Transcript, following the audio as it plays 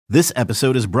This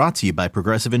episode is brought to you by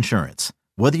Progressive Insurance.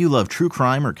 Whether you love true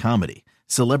crime or comedy,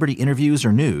 celebrity interviews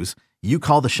or news, you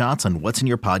call the shots on what's in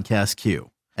your podcast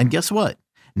queue. And guess what?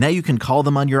 Now you can call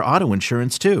them on your auto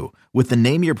insurance too with the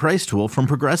Name Your Price tool from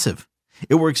Progressive.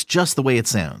 It works just the way it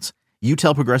sounds. You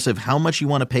tell Progressive how much you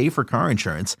want to pay for car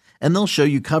insurance, and they'll show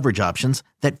you coverage options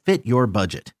that fit your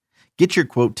budget. Get your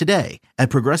quote today at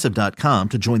Progressive.com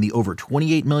to join the over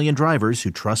 28 million drivers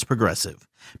who trust Progressive.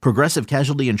 Progressive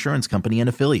Casualty Insurance Company and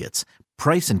Affiliates.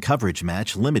 Price and coverage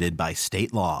match limited by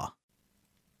state law.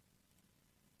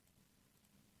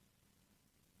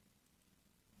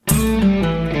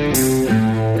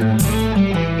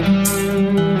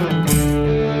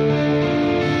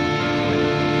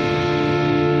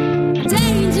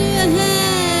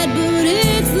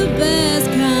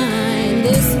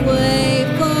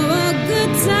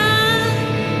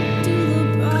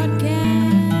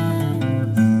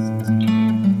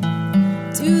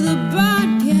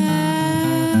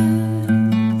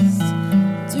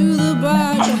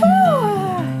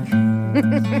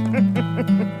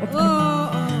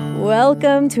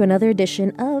 Welcome to another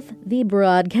edition of The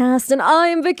Broadcast, and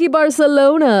I'm Vicky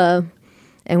Barcelona.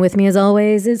 And with me, as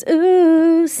always, is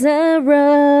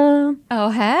Sarah. Oh,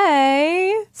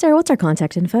 hey. Sarah, what's our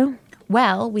contact info?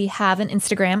 Well, we have an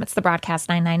Instagram. It's The Broadcast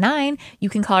 999. You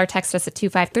can call or text us at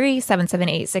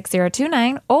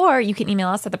 253-778-6029, or you can email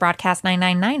us at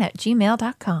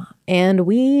thebroadcast999@gmail.com. And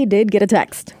we did get a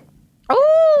text.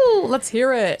 Oh, let's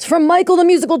hear it. It's from Michael, the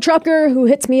musical trucker, who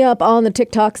hits me up on the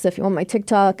TikToks. If you want my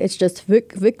TikTok, it's just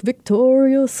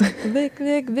Victorious.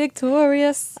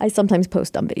 Victorious. I sometimes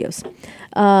post dumb videos.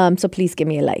 So please give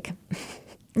me a like.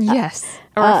 Yes.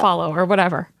 Or a follow or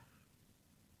whatever.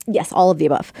 Yes, all of the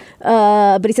above.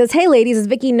 But he says, hey, ladies, as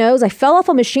Vicky knows, I fell off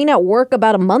a machine at work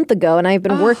about a month ago, and I've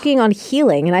been working on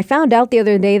healing. And I found out the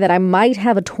other day that I might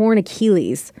have a torn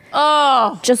Achilles.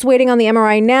 Oh. Just waiting on the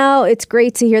MRI now. It's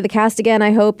great to hear the cast again.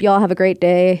 I hope y'all have a great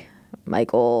day.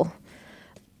 Michael.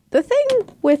 The thing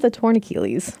with a torn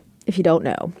Achilles, if you don't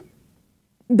know,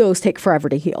 those take forever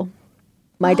to heal.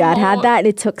 My dad had that, and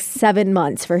it took 7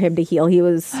 months for him to heal. He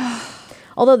was...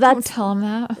 Although that's... Don't tell him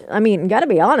that. I mean, gotta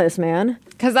be honest, man.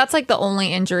 Because that's like the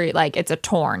only injury, like it's a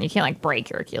torn. You can't like break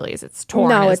your Achilles. It's torn.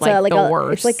 No, it's like the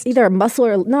worst. It's like either a muscle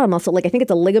or not a muscle. Like I think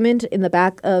it's a ligament in the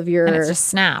back of your... And it just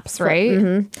snaps, right?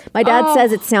 Mm-hmm. My dad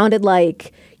says it sounded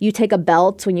like you take a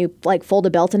belt when you like fold a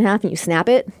belt in half and you snap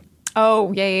it.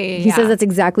 Oh, yeah. He says that's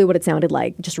exactly what it sounded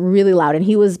like, just really loud. And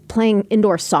he was playing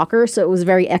indoor soccer, so it was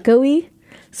very echoey.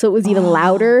 So it was even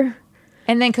louder.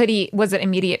 And then was it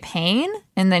immediate pain?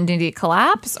 And then did he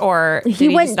collapse? Or did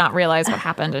he just not realize what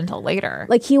happened until later?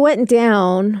 Like he went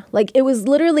down, like it was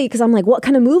literally, because I'm like, what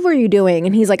kind of move are you doing?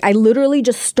 And he's like, I literally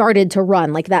just started to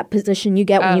run, like that position you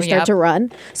get when you start to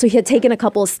run. So he had taken a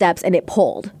couple of steps and it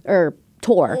pulled or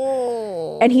tore.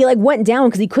 Oh. And he like went down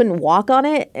because he couldn't walk on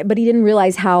it, but he didn't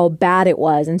realize how bad it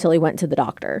was until he went to the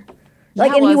doctor.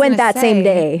 Like, and he went that same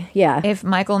day. Yeah. If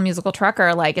Michael, musical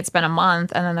trucker, like it's been a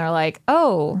month and then they're like,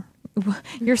 oh,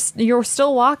 you're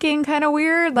still walking kind of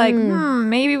weird. Like,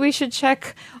 maybe we should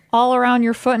check all around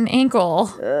your foot and ankle.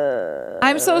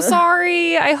 I'm so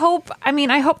sorry. I hope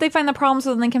they find the problem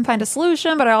so that they can find a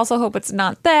solution, but I also hope it's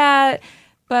not that.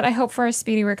 But I hope for a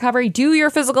speedy recovery. Do your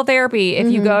physical therapy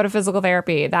if you go to physical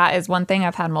therapy. That is one thing.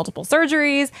 I've had multiple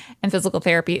surgeries, and physical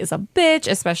therapy is a bitch,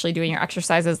 especially doing your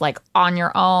exercises like on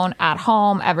your own, at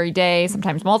home, every day,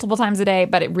 sometimes multiple times a day.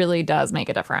 But it really does make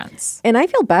a difference. And I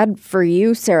feel bad for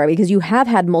you, Sarah, because you have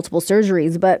had multiple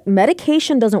surgeries, but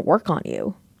medication doesn't work on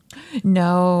you.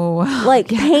 No. Like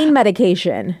pain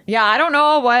medication. Yeah, I don't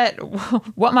know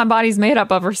what my body's made up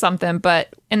of or something,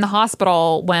 but in the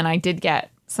hospital when I did get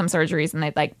some surgeries and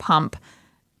they'd like pump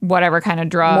whatever kind of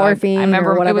drug. Morphine. I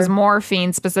remember or whatever. It was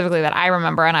morphine specifically that I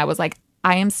remember, and I was like,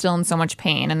 I am still in so much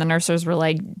pain. And the nurses were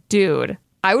like, dude,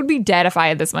 I would be dead if I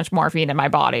had this much morphine in my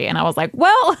body. And I was like,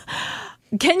 well,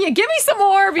 can you give me some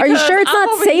more? Because are you sure it's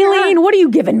not saline? Here. What are you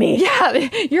giving me? Yeah,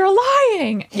 you're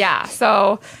lying. Yeah,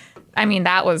 so I mean,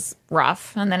 that was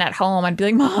rough. And then at home, I'd be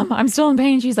like, Mom, I'm still in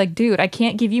pain. She's like, dude, I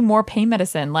can't give you more pain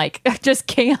medicine. Like, I just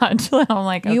can't. I'm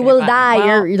like, okay, you will fine. die.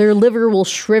 Well, your liver will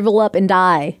shrivel up and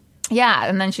die. Yeah.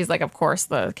 And then she's like, of course,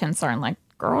 the concern, like,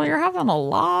 girl, you're having a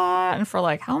lot. And for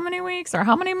like how many weeks or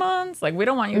how many months? Like, we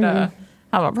don't want you to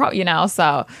have a problem,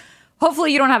 So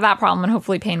hopefully you don't have that problem. And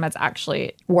hopefully pain meds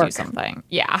actually do something.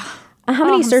 Yeah. How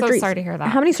many surgeries? I'm so sorry to hear that.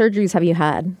 How many surgeries have you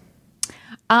had?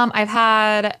 I've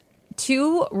had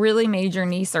 2 really major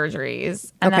knee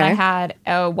surgeries, and then I had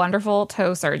a wonderful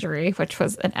toe surgery, which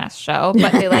was an S show.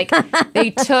 But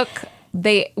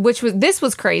this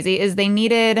was crazy, is they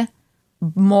needed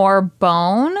more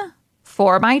bone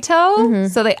for my toe.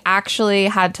 So they actually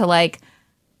had to like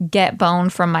get bone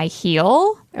from my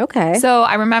heel. Okay. So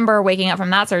I remember waking up from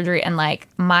that surgery and like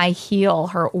my heel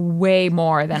hurt way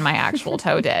more than my actual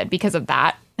toe did because of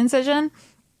that incision,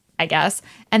 I guess.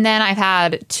 And then I've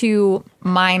had 2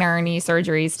 minor knee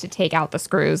surgeries to take out the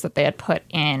screws that they had put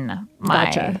in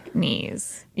my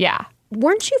knees. Yeah.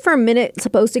 Weren't you for a minute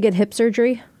supposed to get hip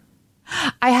surgery?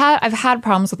 I've had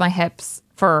problems with my hips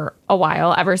for a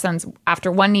while, ever since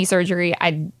after one knee surgery.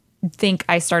 I think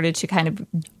I started to kind of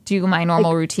do my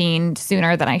normal routine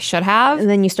sooner than I should have. And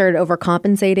then you started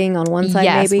overcompensating on one side,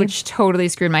 yes, maybe? which totally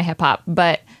screwed my hip up.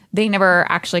 But they never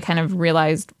actually kind of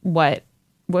realized what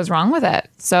was wrong with it.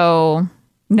 So,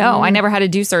 no, I never had to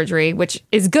do surgery, which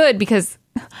is good because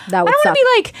that would I don't suck. want to be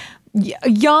like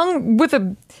young with a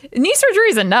knee surgery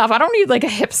is enough. I don't need like a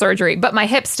hip surgery, but my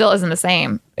hip still isn't the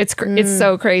same. It's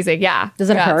so crazy. Yeah. Does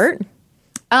it hurt?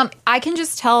 I can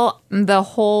just tell the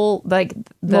whole like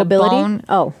the mobility.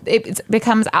 Bone, it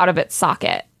becomes out of its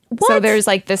socket. What? So there's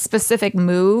like this specific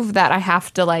move that I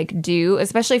have to like do,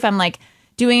 especially if I'm like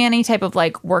doing any type of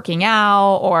like working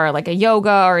out or like a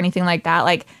yoga or anything like that.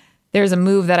 Like there's a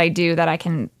move that I do that I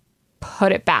can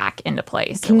put it back into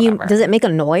place. Can you? Does it make a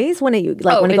noise when it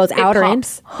when it goes out or in?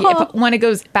 When it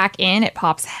goes back in, it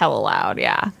pops hella loud.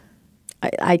 Yeah.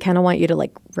 I kind of want you to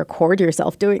like record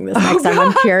yourself doing this next time.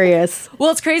 I'm curious. Well,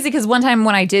 it's crazy because one time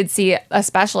when I did see a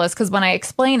specialist, because when I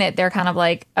explain it, they're kind of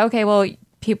like, okay, well,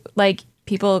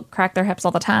 people crack their hips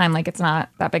all the time. Like it's not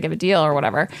that big of a deal or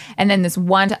whatever. And then this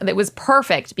one time, it was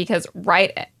perfect because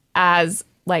right as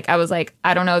like, I was like,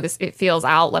 I don't know, it feels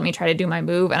out. Let me try to do my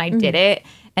move. And I did it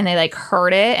and they like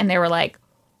heard it and they were like,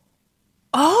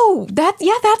 oh, that's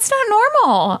not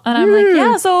normal. And I'm like,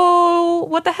 yeah, so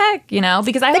what the heck,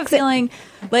 because I have a feeling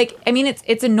like, I mean,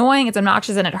 it's annoying, it's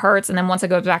obnoxious and it hurts. And then once it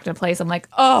goes back into place, I'm like,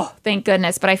 oh, thank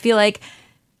goodness. But I feel like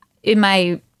in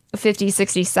my 50s,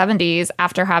 60s, 70s,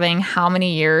 after having how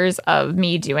many years of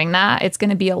me doing that, it's going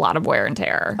to be a lot of wear and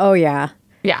tear. Oh, yeah.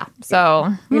 Yeah. So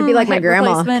you're going to be like my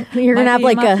grandma. You're going to have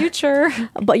like a future.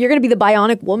 But you're going to be the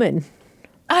bionic woman.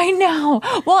 I know.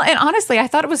 Well, and honestly, I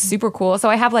thought it was super cool. So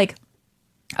I have like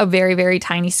a very, very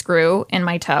tiny screw in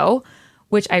my toe,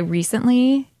 which I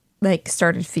recently like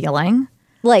started feeling.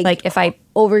 Like if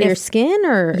your skin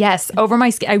or? Yes, over my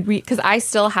skin. Because I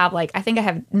still have like, I think I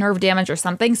have nerve damage or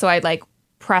something. So I like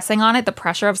pressing on it, the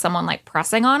pressure of someone like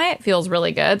pressing on it feels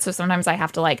really good. So sometimes I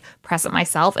have to like press it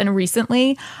myself. And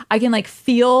recently I can like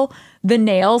feel the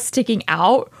nail sticking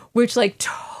out, which like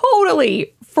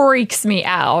totally freaks me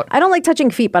out. I don't like touching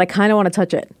feet, but I kind of want to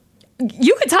touch it.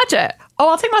 You can touch it. Oh,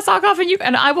 I'll take my sock off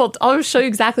and I'll show you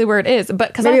exactly where it is. But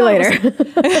because maybe later.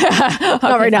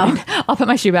 Not right now. I'll put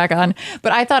my shoe back on.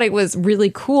 But I thought it was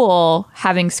really cool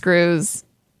having screws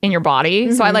in your body.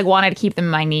 Mm-hmm. So I like wanted to keep them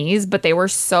in my knees, but they were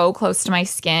so close to my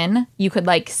skin. You could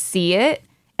like see it.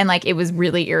 And like it was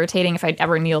really irritating if I'd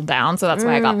ever kneeled down. So that's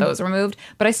why I got those removed.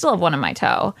 But I still have one in my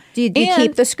toe. Do you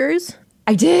keep the screws?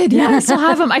 I did. Yeah, I still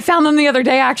have them. I found them the other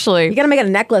day, actually. You got to make a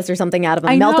necklace or something out of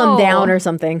them. Melt them down or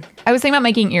something. I was thinking about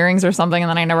making earrings or something, and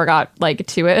then I never got like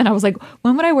to it. And I was like,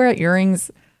 when would I wear earrings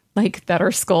like that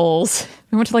are skulls?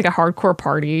 I went to like a hardcore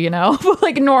party, But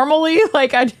like normally,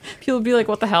 like people would be like,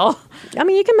 what the hell? I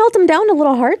mean, you can melt them down to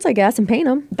little hearts, I guess, and paint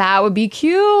them. That would be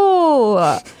cute.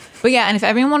 But yeah, and if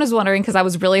everyone is wondering, because I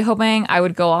was really hoping I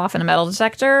would go off in a metal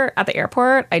detector at the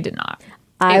airport, I did not.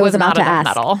 I was about to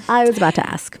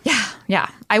ask. Yeah.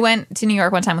 I went to New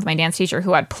York one time with my dance teacher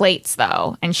who had plates,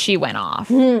 though, and she went off.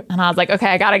 And I was like, okay,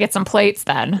 I got to get some plates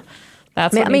then.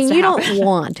 That's what needs to happen. You don't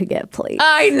want to get plates.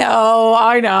 I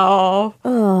know.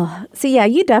 Oh, so yeah,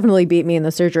 you definitely beat me in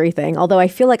the surgery thing. Although I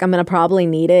feel like I'm going to probably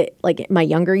need it like in my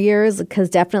younger years because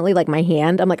definitely like my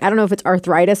hand, I'm like, I don't know if it's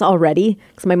arthritis already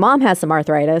because my mom has some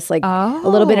arthritis, like a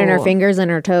little bit in her fingers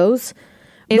and her toes.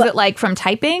 Is it like from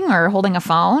typing or holding a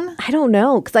phone? I don't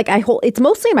know. Because like it's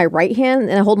mostly in my right hand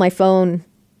and I hold my phone.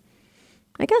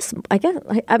 I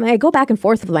mean, I go back and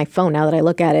forth with my phone now that I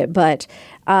look at it. But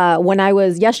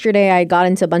yesterday, I got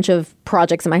into a bunch of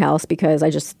projects in my house because I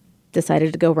just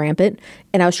decided to go rampant.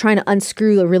 And I was trying to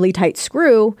unscrew the really tight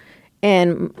screw.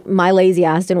 And my lazy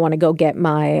ass didn't want to go get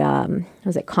my,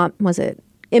 was it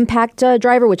impact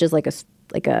driver, which is like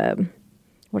a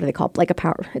what are they called?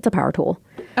 It's a power tool.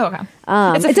 Oh, okay.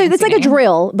 It's like a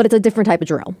drill, but it's a different type of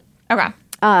drill. Okay.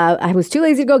 I was too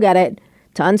lazy to go get it,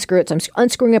 to unscrew it. So I'm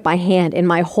unscrewing it by hand, and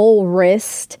my whole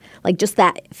wrist, like just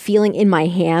that feeling in my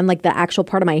hand, like the actual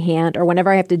part of my hand, or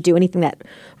whenever I have to do anything that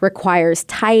requires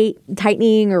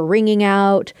tightening or wringing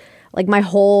out, like my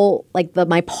whole,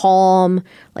 my palm,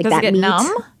 like Does that it get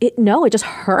numb? No, it just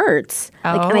hurts.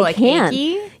 Oh, and I can't.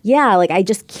 achy? Yeah, like I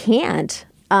just can't.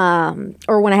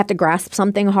 or when I have to grasp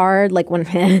something hard, like when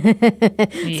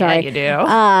Yeah, you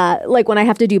do. like when I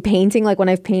have to do painting, like when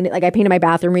I've painted, like I painted my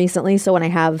bathroom recently, so when I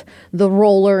have the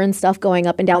roller and stuff going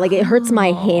up and down, like it hurts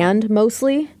my hand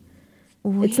mostly.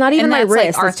 It's not even and my that's wrist. like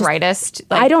It's just- arthritis.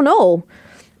 I don't know.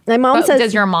 My mom says,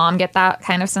 does your mom get that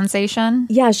kind of sensation?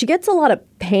 yeah, she gets a lot of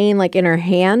pain like in her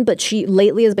hand, but she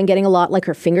lately has been getting a lot like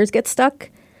her fingers get stuck.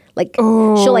 Like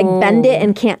she'll like bend it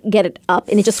and can't get it up,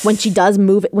 and it just when she does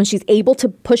move it, when she's able to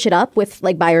push it up with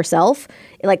like by herself,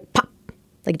 it like pop,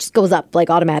 like it just goes up like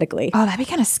automatically. Oh, that'd be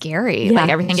kind of scary. Yeah. Like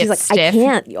everything She's gets like, stiff. I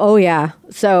can't. Oh yeah.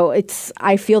 So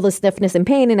I feel the stiffness and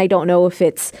pain, and I don't know if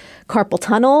it's carpal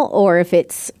tunnel or if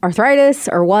it's arthritis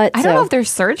or what. I don't know if there's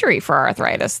surgery for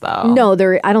arthritis though. No,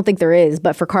 I don't think there is,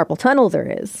 but for carpal tunnel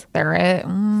there is. There is.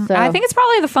 So- I think it's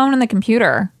probably the phone and the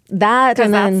computer. That Because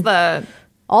and then that's the.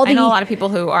 all I know a the. lot of people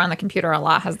who are on the computer a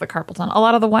lot has the carpal tunnel. A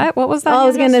lot of the what? What was that? I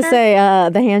was hand gonna gesture? say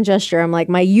the hand gesture. I'm like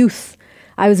my youth.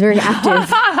 I was very active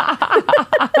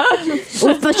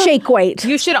with the shake weight.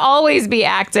 You should always be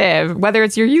active, whether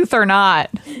it's your youth or not.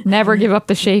 Never give up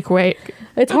the shake weight.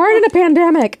 It's hard in a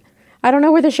pandemic. I don't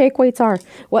know where the shake weights are.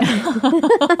 What?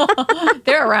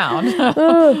 They're around.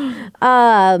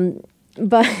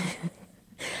 But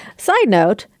side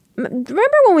note, remember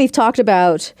when we've talked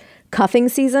about cuffing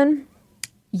season?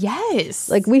 Yes.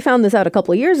 Like we found this out a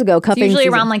couple of years ago. It's Cuffing usually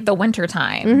season. around like the winter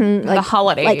time, the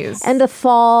holidays. Like end of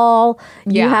fall.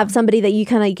 You Yeah. have somebody that you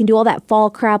can do all that fall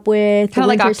crap with. Kind of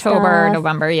like winter October, stuff,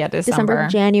 November, December,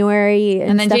 January,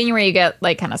 And then stuff. January, you get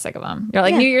like kind of sick of them. You're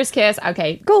like, Yeah. New Year's kiss.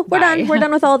 Okay, Cool. We're bye. done. We're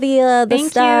done with all the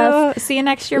Thank stuff. you. See you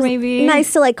next year, maybe.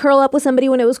 Nice to like curl up with somebody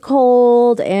when it was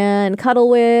cold and cuddle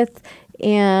with.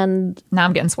 And Now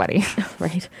I'm getting sweaty.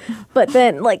 right. But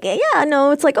then like, yeah, no,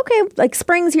 it's like, okay, like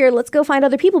spring's here. Let's go find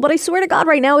other people. But I swear to God,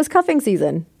 right now is cuffing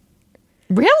season.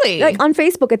 Really? Like on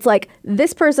Facebook, it's like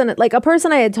this person, like a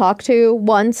person I had talked to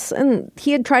once, and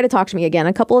he had tried to talk to me again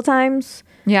a couple of times.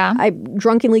 yeah. I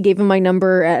drunkenly gave him my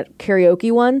number at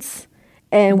karaoke once.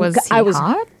 And was he I was,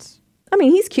 hot? I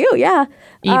mean, he's cute. Yeah.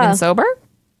 Even sober?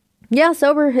 Yeah,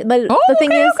 sober. But Oh, the thing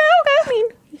okay, is, okay. I mean,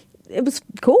 it was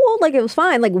cool. Like it was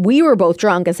fine. Like we were both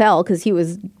drunk as hell because he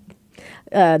was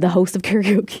the host of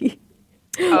karaoke.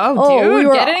 Oh, dude, we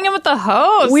were- getting him with the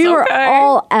host. We were okay.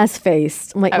 all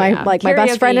ass-faced. Like Oh, yeah. my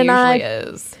best friend and I.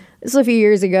 Karaoke is. This was a few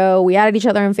years ago. We added each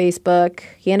other on Facebook.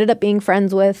 He ended up being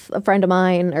friends with a friend of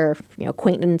mine, or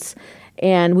acquaintance.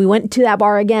 And we went to that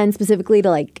bar again specifically to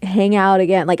like hang out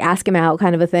again, like ask him out,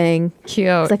 kind of a thing. Cute.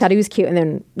 'Cause I thought he was cute. And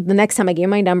then the next time I gave him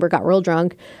my number, got real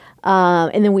drunk.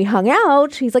 And then we hung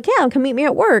out. He's like, yeah, come meet me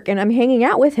at work. And I'm hanging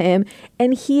out with him.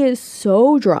 And he is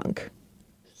so drunk.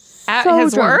 At So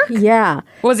his drunk. work? Yeah.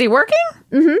 Was he working?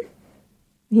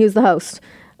 He was the host.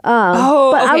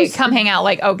 Oh, but I okay. was- Come hang out.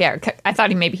 Like, oh, yeah. I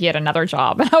thought maybe he had another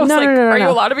job. I was No, like, no, no, are no.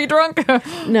 you allowed to be drunk?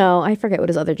 No, I forget what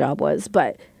his other job was.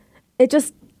 But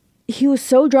he was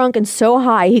so drunk and so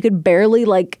high, he could barely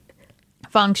like,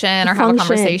 Function or have a Function.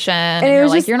 conversation. And And it you're was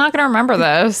like, just- you're not going to remember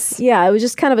this. yeah, it was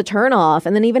just kind of a turn off.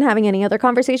 And then even having any other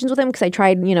conversations with him, because I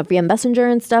tried, via Messenger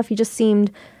and stuff, he just seemed,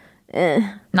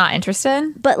 Not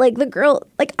interested? but like the girl,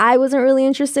 like I wasn't really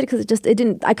interested because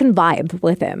I couldn't vibe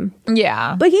with him.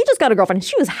 Yeah. But he just got a girlfriend.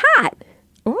 She was hot.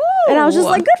 Ooh. And I was just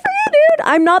like, good for you, dude.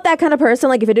 I'm not that kind of person.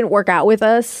 Like, if it didn't work out with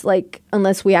us, like,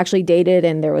 unless we actually dated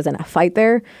and there wasn't a fight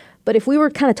there. But if we were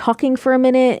kind of talking for a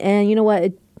minute and you know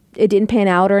what, it didn't pan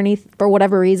out or anything for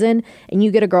whatever reason, and you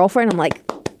get a girlfriend, I'm like,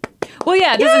 Well,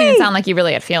 yeah, it doesn't Yay! even sound like you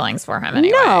really had feelings for him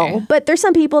anyway. no. But there's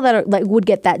some people that are like would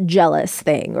get that jealous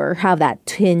thing or have that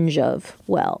tinge of,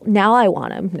 well, now I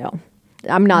want him. No,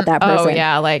 I'm not that person. Oh,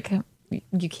 yeah. Like,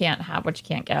 you can't have what you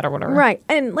can't get or whatever. Right.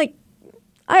 And like,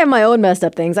 I have my own messed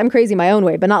up things. I'm crazy my own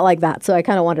way, but not like that. So I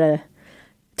kind of wanted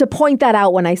to point that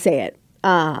out when I say it,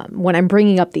 when I'm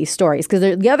bringing up these stories.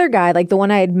 Because the other guy, like the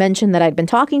one I had mentioned that I'd been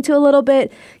talking to a little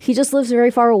bit, he just lives very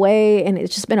far away. And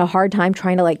it's just been a hard time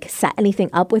trying to like set anything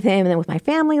up with him. And then with my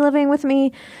family living with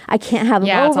me, I can't have him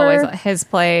Yeah, over. it's always his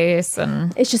place.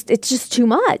 And It's just too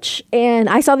much. And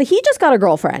I saw that he just got a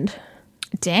girlfriend.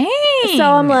 dang. So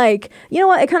I'm like, you know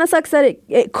what? It kind of sucks that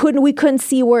we couldn't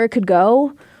see where it could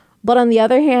go. But on the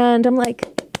other hand, I'm like,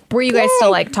 Were you guys still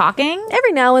like talking?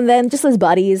 every now and then, just as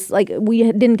buddies, like we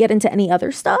didn't get into any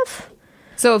other stuff.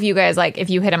 So if you guys like, if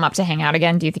you hit him up to hang out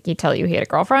again, do you think he'd tell you he had a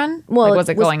girlfriend? Well, like, was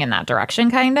it it was- going in that direction,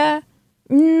 kind of?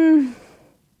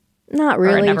 Not Or it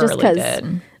really, never just really because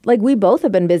did? like we both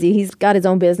have been busy. He's got his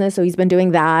own business, so he's been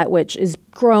doing that, which is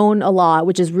grown a lot,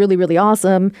 which is really, really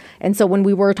awesome. And so when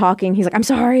we were talking, he's like, I'm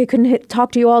sorry, I couldn't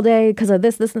talk to you all day because of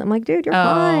this. And I'm like, dude, you're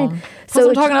fine. So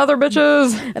I'm talking to other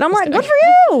bitches. And I'm like, good for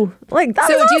you. Like, that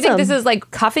So is do you think awesome. this is like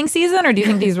cuffing season, or do you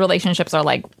think these relationships are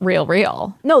like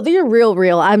real? No, they're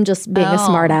real. I'm just being a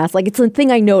smart ass. Like, it's a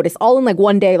thing I noticed all in like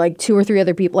one day, like 2 or 3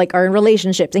 other people like are in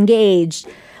relationships, engaged.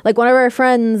 Like one of our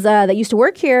friends that used to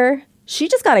work here, she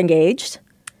just got engaged.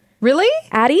 Really?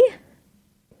 Addie.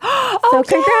 So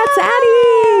congrats, yeah.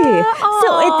 Addie. Aw,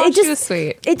 So it she just was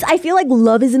sweet. It's I feel like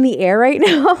love is in the air right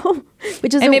now,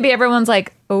 which is And maybe everyone's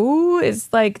like, oh,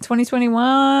 it's like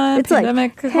 2021. It's like,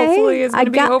 pandemic hey, hopefully is I going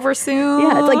to be got- over soon.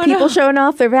 yeah, it's like people showing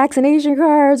off their vaccination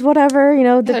cards, whatever,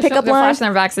 the They're pickup they're line. flashing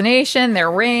their vaccination,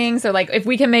 their rings. They're like, if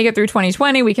we can make it through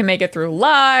 2020, we can make it through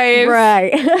live.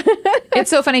 Right.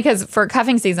 It's so funny because for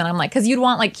cuffing season, I'm like, because you'd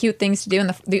want like cute things to do. And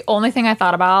the only thing I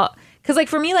thought about, because like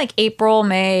for me, like April,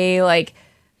 May, like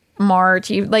March,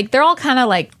 like they're all kind of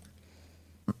like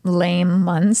lame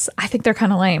months. I think they're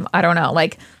kind of lame. I don't know.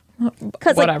 Like,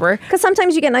 whatever. Because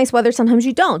sometimes you get nice weather, sometimes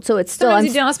you don't. So it's still.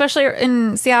 Sometimes you don't, especially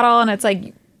in Seattle, and it's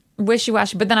like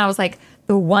wishy-washy. But then I was like,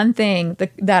 the one thing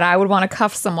that I would want to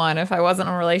cuff someone if I wasn't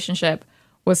in a relationship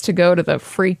was to go to the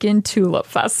freaking Tulip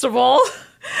Festival.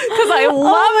 Because I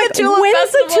love the Tulip When's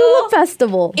Festival. the Tulip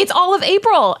Festival? It's all of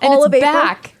April, and All it's of April?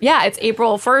 back. Yeah, it's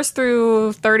April 1st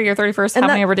through 30 or 31st, how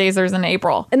many ever days there's in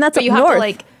April. And that's but up you have north, to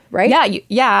like, right?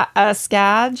 Yeah,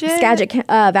 Skagit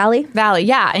Valley. Valley,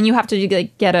 yeah, and you have to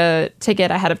like get a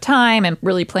ticket ahead of time and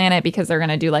really plan it because they're going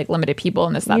to do like limited people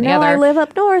and this, that, and the other. I live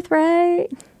up north, right?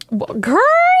 Well, girl,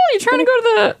 you trying to go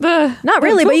to the Not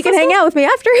really, but you can hang out with me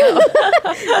after.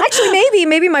 Actually,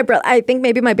 maybe my brother. I think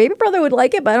maybe my baby brother would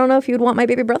like it, but I don't know if you'd want my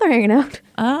baby brother hanging out.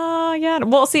 Oh, yeah.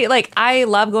 Well, see, like I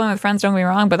love going with friends. Don't get me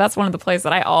wrong, but that's one of the places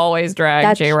that I always drag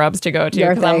That's J-Rubs to go to your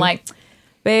because I'm thing. like,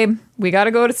 babe, we got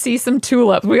to go to see some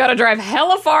tulips. We got to drive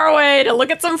hella far away to look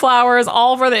at some flowers,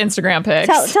 all for the Instagram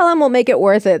pics. Tell him we'll make it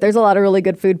worth it. There's a lot of really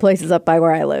good food places up by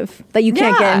where I live that you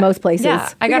can't get in most places.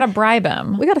 Yeah, I got to bribe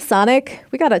him. We got a Sonic.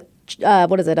 We got a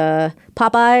what is it? A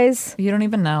Popeyes. You don't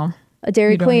even know. A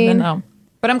Dairy You don't Queen. even know.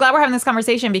 But I'm glad we're having this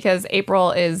conversation because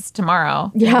April is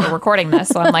tomorrow. Yeah. We're recording this.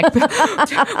 So I'm like, we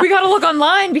got to look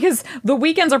online because the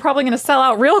weekends are probably going to sell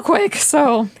out real quick.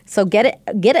 So get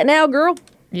it now, girl.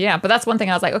 yeah, but that's one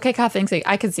thing I was like, okay, cuffing, so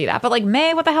I could see that. But like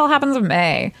May, what the hell happens with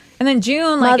May? And then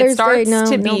June, like Mother's it starts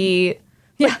Day, to be,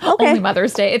 yeah, okay. only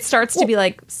Mother's Day. It starts to be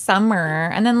like summer.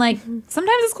 And then like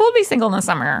sometimes it's cool to be single in the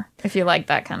summer if you like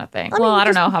that kind of thing. Well, I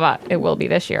don't know how about it will be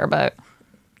this year, but.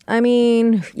 I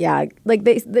mean, yeah, like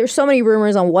there's so many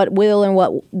rumors on what will and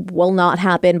what will not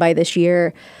happen by this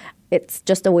year. It's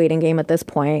just a waiting game at this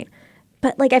point.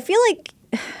 But like, I feel like,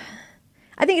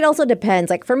 I think it also depends.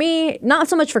 Like for me, not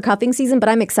so much for cuffing season, but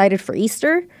I'm excited for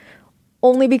Easter.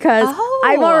 Only because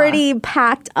I've already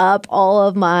packed up all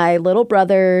of my little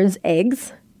brother's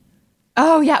eggs.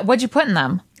 Oh, yeah. What'd you put in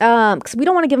them? Because we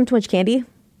don't want to give him too much candy.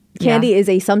 Candy is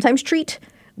a sometimes treat.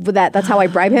 That's how I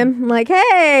bribe him. I'm like,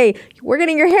 hey, we're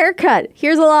getting your hair cut.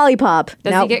 Here's a lollipop.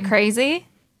 Does he get crazy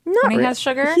when he has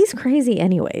sugar? He's crazy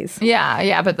anyways.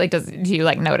 Yeah. But like, do you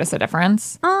like notice a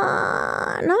difference?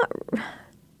 Not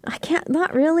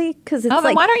really. Because it's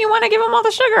Then why don't you want to give him all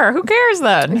the sugar? Who cares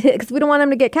then? because we don't want him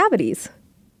to get cavities.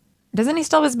 Doesn't he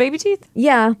still have his baby teeth?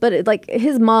 Yeah, but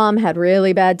his mom had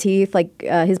really bad teeth, like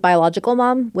his biological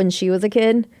mom when she was a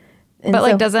kid. And But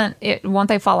like, so- won't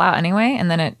they fall out anyway?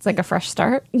 And then it's like a fresh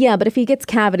start? Yeah, but if he gets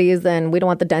cavities, then we don't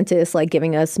want the dentist like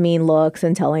giving us mean looks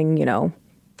and telling,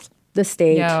 the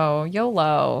state.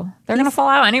 YOLO. They're going to fall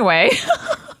out anyway.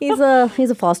 He's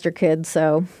a foster kid,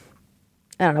 so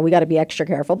I don't know. We got to be extra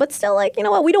careful. But still, like, you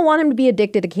know what? We don't want him to be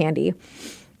addicted to candy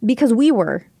because we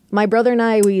were. My brother and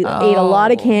I, we ate a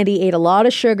lot of candy, ate a lot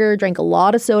of sugar, drank a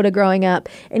lot of soda growing up.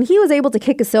 And he was able to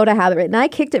kick a soda habit. And I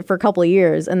kicked it for a couple of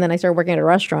years. And then I started working at a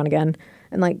restaurant again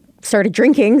and like started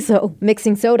drinking. So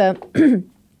mixing soda. And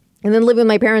then living with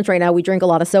my parents right now, we drink a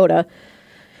lot of soda.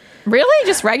 Really?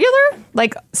 Just regular?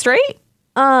 Like straight?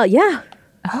 Yeah.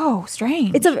 Oh,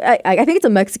 strange. I think it's a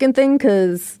Mexican thing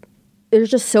because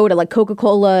there's just soda. Like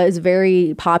Coca-Cola is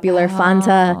very popular.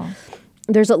 Fanta.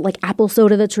 There's like apple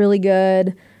soda that's really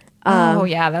good. Oh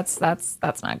yeah, that's not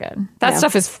good. That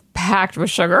stuff is packed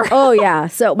with sugar. Oh yeah.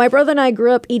 So my brother and I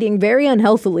grew up eating very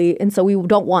unhealthily, and so we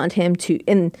don't want him to.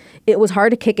 And it was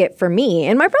hard to kick it for me.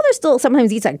 And my brother still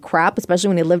sometimes eats like crap, especially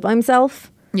when he lived by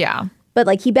himself. Yeah, But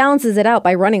like he balances it out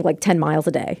by running like 10 miles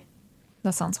a day.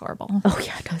 that sounds horrible. Oh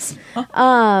yeah, it does.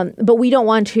 But we don't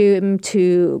want him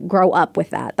to grow up with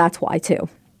that. That's why too.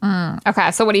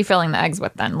 Okay, so what are you filling the eggs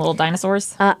with then? Little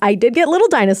dinosaurs? I did get little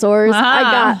dinosaurs. I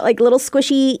got like little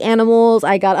squishy animals.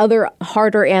 I got other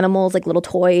harder animals like little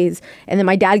toys. And then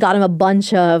my dad got him a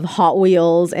bunch of Hot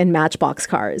Wheels and Matchbox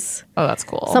cars. Oh, that's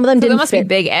cool. Some of them didn't must fit. be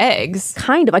big eggs.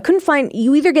 Kind of. I couldn't find,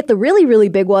 you either get the really, really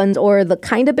big ones or the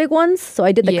kind of big ones. So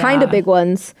I did the kind of big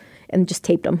ones and just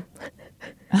taped them.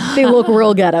 They look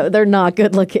real ghetto. They're not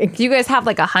good looking. Do you guys have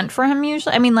like a hunt for him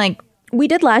usually? I mean, like, we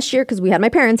did last year because we had my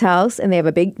parents' house and they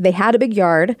had a big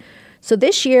yard. So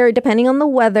this year, depending on the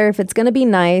weather, if it's going to be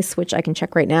nice, which I can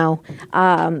check right now,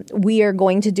 we are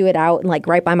going to do it out like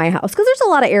right by my house because there's a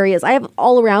lot of areas. I have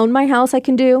all around my house I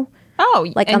can do. Oh,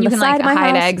 like and on you the can side like of my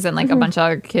hide house. eggs and like a bunch of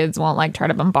other kids won't like try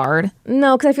to bombard.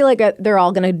 No, because I feel like they're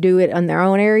all going to do it in their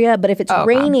own area. But if it's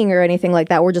raining or anything like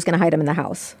that, we're just going to hide them in the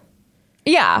house.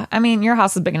 Yeah, I mean, your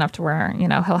house is big enough to where, you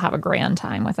know, he'll have a grand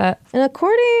time with it.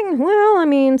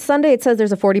 And Sunday it says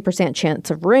there's a 40%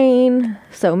 chance of rain.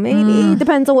 So maybe,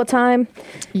 depends on what time.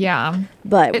 Yeah.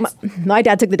 But my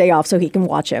dad took the day off so he can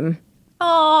watch him.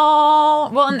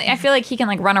 Oh, well, and I feel like he can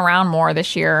like run around more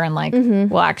this year and like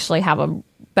we'll actually have a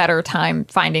better time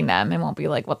finding them and won't be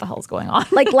like, what the hell's going on?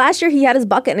 Like last year he had his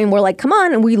bucket and we're like, come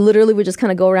on. And we literally would just kind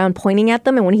of go around pointing at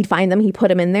them. And when he'd find them, he'd put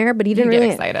them in there. But he didn't get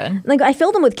really excited. Like I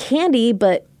filled them with candy,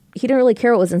 but he didn't really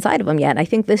care what was inside of them yet. I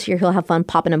think this year he'll have fun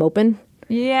popping them open.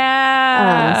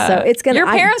 Yeah. So it's gonna. Your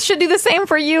parents should do the same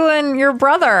for you and your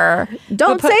brother.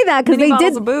 Don't say that because they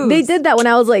did that when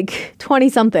I was like 20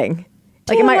 something.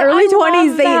 Like in my early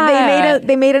 20s,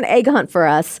 they made an egg hunt for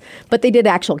us, but they did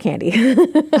actual candy.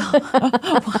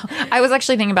 I was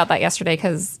actually thinking about that yesterday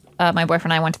because my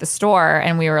boyfriend and I went to the store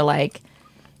and we were like,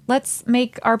 let's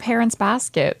make our parents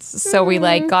baskets. So we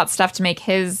like got stuff to make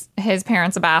his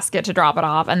parents a basket to drop it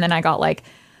off, and then I got like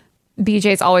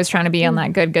BJ's always trying to be on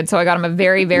that good. So I got him a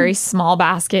very, very small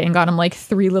basket and got him like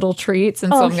 3 little treats.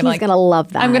 And so he's gonna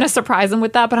love that. I'm gonna surprise him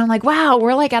with that. But I'm like, wow,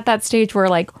 we're like at that stage where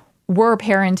like we're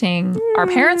parenting our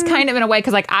parents kind of in a way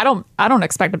because like I don't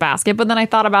expect a basket. But then I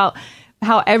thought about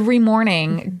how every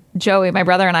morning Joey, my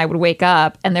brother, and I would wake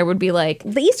up and there would be like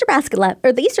the Easter basket left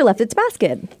or the Easter left its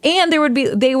basket, and they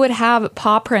would have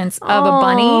paw prints of a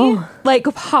bunny like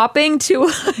hopping to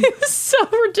it was so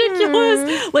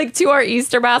ridiculous like to our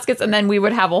Easter baskets, and then we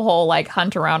would have a whole like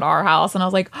hunt around our house, and I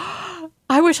was like,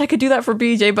 I wish I could do that for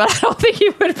BJ, but I don't think he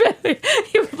would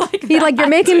like. He'd like, you're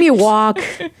making me walk.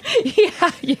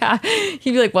 Yeah.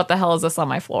 He'd be like, what the hell is this on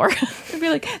my floor? I'd be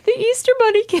like, the Easter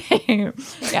bunny came.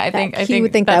 Yeah, I think he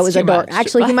would think that was adorable.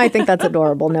 Actually, he might think that's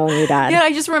adorable knowing your dad. Yeah,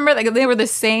 I just remember like they were the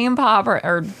same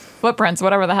or footprints,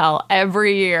 whatever the hell,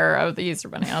 every year of the Easter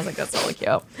bunny. I was like, that's really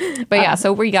cute. But yeah,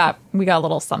 so we got a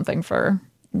little something for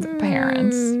the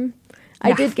parents.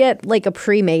 I did get like a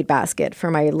pre-made basket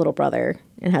for my little brother.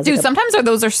 It has Dude, sometimes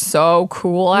those are so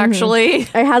cool, actually. It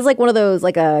has like one of those,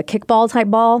 like a kickball type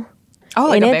ball. Oh,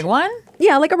 like a big one?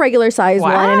 Yeah, like a regular size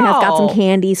one. And it has got some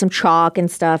candy, some chalk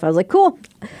and stuff. I was like, cool.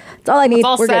 That's all I need. It's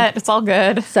all We're set. Good. It's all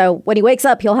good. So when he wakes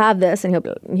up, he'll have this and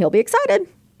he'll be excited.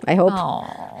 I hope.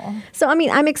 Aww. So, I mean,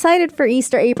 I'm excited for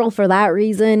Easter, April for that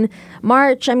reason.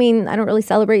 March, I mean, I don't really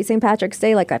celebrate St. Patrick's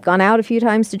Day. Like, I've gone out a few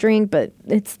times to drink, but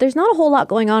there's not a whole lot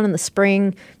going on in the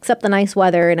spring except the nice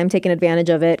weather, and I'm taking advantage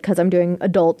of it because I'm doing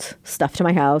adult stuff to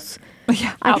my house.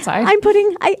 Yeah, outside. I put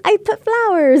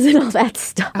flowers and all that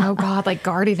stuff. Oh, God, like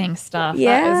gardening stuff.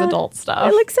 Yeah. That is adult stuff.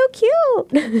 It looks so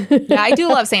cute. Yeah, I do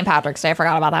love St. Patrick's Day. I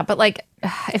forgot about that. But like,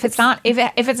 if it's not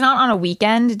on a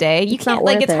weekend day, you can't.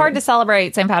 Like, it's hard to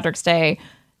celebrate St. Patrick's Day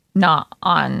not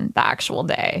on the actual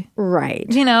day, right?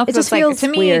 You know, it just like, feels to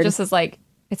me, weird. it just is like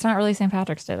it's not really St.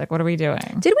 Patrick's Day. Like, what are we doing?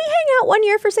 Did we hang out one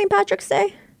year for St. Patrick's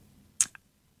Day?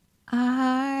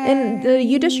 In the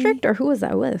U District, or who was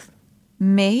that with?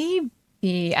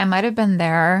 Maybe I might have been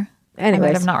there. Anyways. I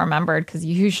might have not remembered because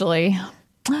usually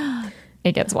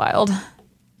it gets wild.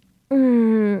 I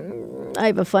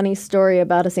have a funny story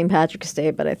about a St. Patrick's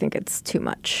Day, but I think it's too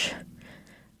much.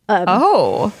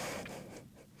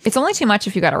 It's only too much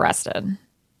if you got arrested.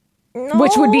 No.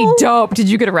 Which would be dope. Did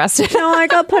you get arrested? No, I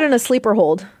got put in a sleeper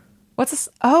hold. What's this?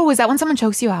 Oh, is that when someone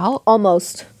chokes you out?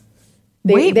 Almost.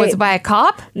 Was it by a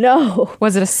cop? No.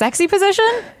 Was it a sexy position?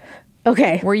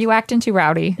 Okay. Were you acting too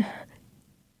rowdy?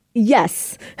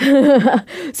 Yes.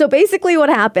 So basically what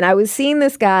happened, I was seeing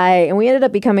this guy and we ended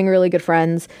up becoming really good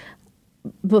friends.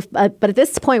 But at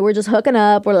this point, we're just hooking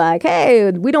up. We're like,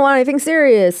 hey, we don't want anything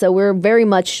serious. So we're very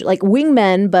much like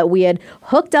wingmen, but we had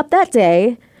hooked up that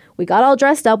day. We got all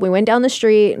dressed up. We went down the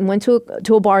street and went to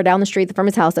a bar down the street from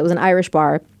his house that was an Irish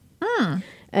bar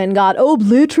and got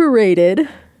obliterated.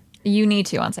 You need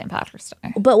to on St. Patrick's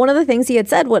Day. But one of the things he had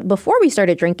said before we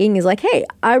started drinking is like, hey,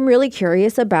 I'm really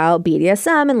curious about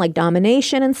BDSM and like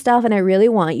domination and stuff, and I really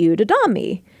want you to dom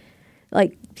me.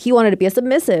 Like, he wanted to be a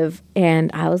submissive. And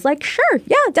I was like, sure,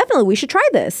 yeah, definitely, we should try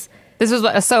this. This was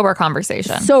a sober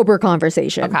conversation. Sober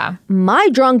conversation. Okay. My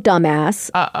drunk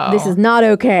dumbass, this is not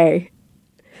okay.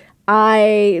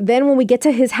 Then when we get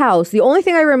to his house, the only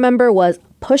thing I remember was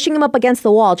pushing him up against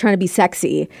the wall, trying to be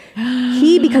sexy.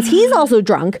 Because he's also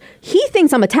drunk, he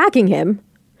thinks I'm attacking him.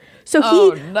 So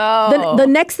the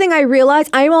next thing I realize,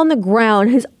 I'm on the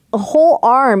ground. His whole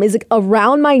arm is like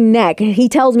around my neck. And he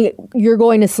tells me, you're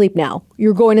going to sleep now.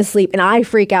 You're going to sleep. And I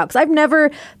freak out because I've never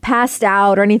passed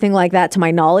out or anything like that to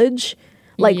my knowledge.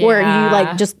 Like where you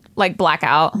like just like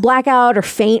blackout or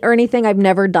faint or anything. I've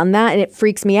never done that, and it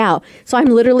freaks me out. So I'm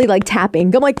literally like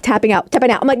tapping. I'm like tapping out.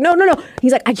 I'm like, no.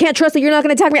 He's like, I can't trust that you're not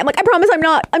going to attack me. I'm like, I promise I'm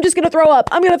not. I'm just going to throw up.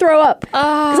 I'm going to throw up.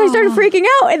 Because I started freaking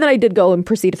out, and then I did go and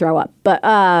proceed to throw up. But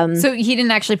so he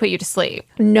didn't actually put you to sleep?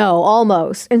 No,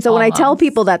 almost. And so when I tell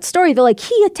people that story, they're like,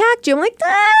 he attacked you. I'm like,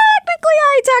 technically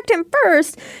I attacked him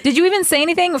first. Did you even say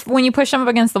anything when you pushed him up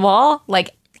against the wall? Like,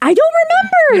 I don't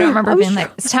remember. You don't remember being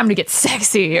like, it's time to get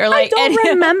sexy? Or like, I don't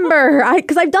remember.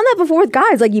 Because I've done that before with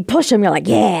guys. Like, you push them, you're like,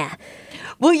 yeah.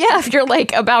 Well, yeah, if you're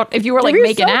like if you were like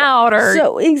making out or.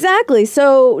 So, exactly.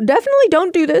 So definitely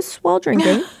don't do this while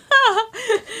drinking.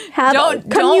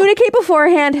 Communicate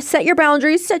beforehand. Set your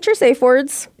boundaries. Set your safe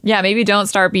words. Yeah, maybe don't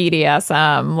start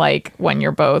BDSM like when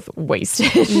you're both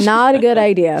wasted. Not a good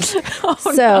idea. I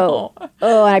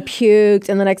puked,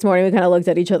 and the next morning we kind of looked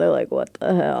at each other like, what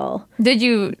the hell? Did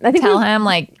you tell him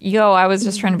like, yo, I was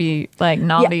just trying to be like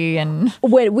naughty and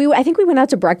I think we went out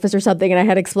to breakfast or something, and I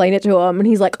had explained it to him, and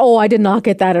he's like, oh, I did not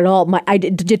get that at all. I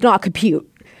did not compute.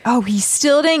 Oh, he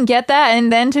still didn't get that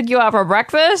and then took you out for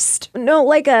breakfast? No,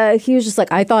 like he was just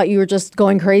like, I thought you were just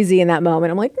going crazy in that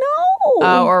moment. I'm like, no.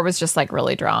 Oh, or was just like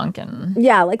really drunk and.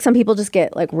 Yeah, like some people just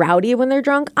get like rowdy when they're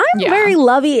drunk. I'm very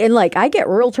lovey and like I get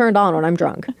real turned on when I'm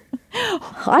drunk.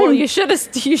 Well, you should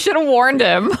have warned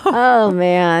him. Oh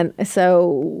man.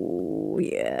 So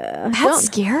yeah. That's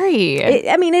scary.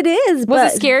 It is.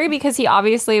 Was it scary because he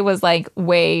obviously was like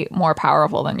way more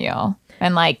powerful than you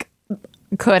and like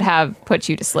could have put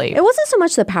you to sleep? It wasn't so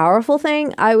much the powerful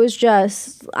thing. I was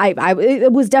just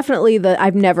it was definitely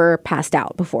I've never passed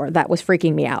out before. That was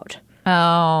freaking me out.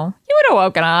 Oh, you would have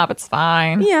woken up. It's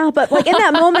fine. Yeah, but like in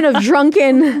that moment of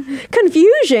drunken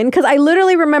confusion, because I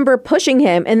literally remember pushing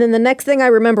him, and then the next thing I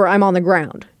remember, I'm on the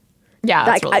ground. Yeah,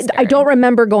 that's really scary. I don't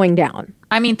remember going down.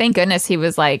 I mean, thank goodness he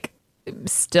was like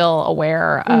still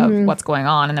aware of what's going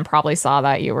on, and then probably saw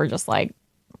that you were just like,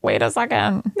 wait a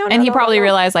second. And he probably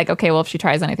realized like, okay, well, if she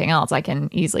tries anything else, I can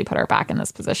easily put her back in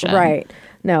this position. Right.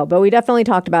 No, but we definitely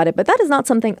talked about it. But that is not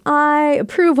something I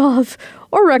approve of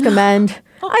or recommend.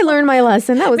 I learned my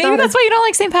lesson. Maybe that's why you don't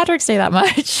like St. Patrick's Day that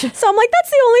much. So I'm like,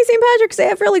 that's the only St. Patrick's Day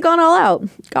I've really gone all out.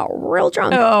 Got real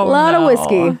drunk. Oh, a lot of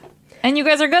whiskey. And you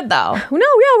guys are good though. No,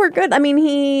 yeah, we're good. I mean,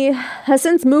 he has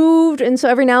since moved, and so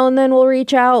every now and then we'll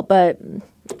reach out, but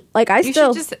like you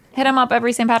should just hit him up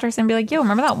every St. Patrick's and be like, yo,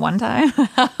 remember that one time?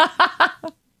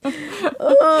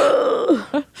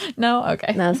 No?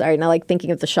 Okay. No, sorry. Now, like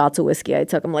thinking of the shots of whiskey I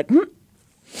took, I'm like,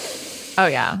 Oh,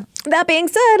 yeah. That being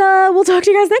said, we'll talk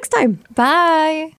to you guys next time. Bye.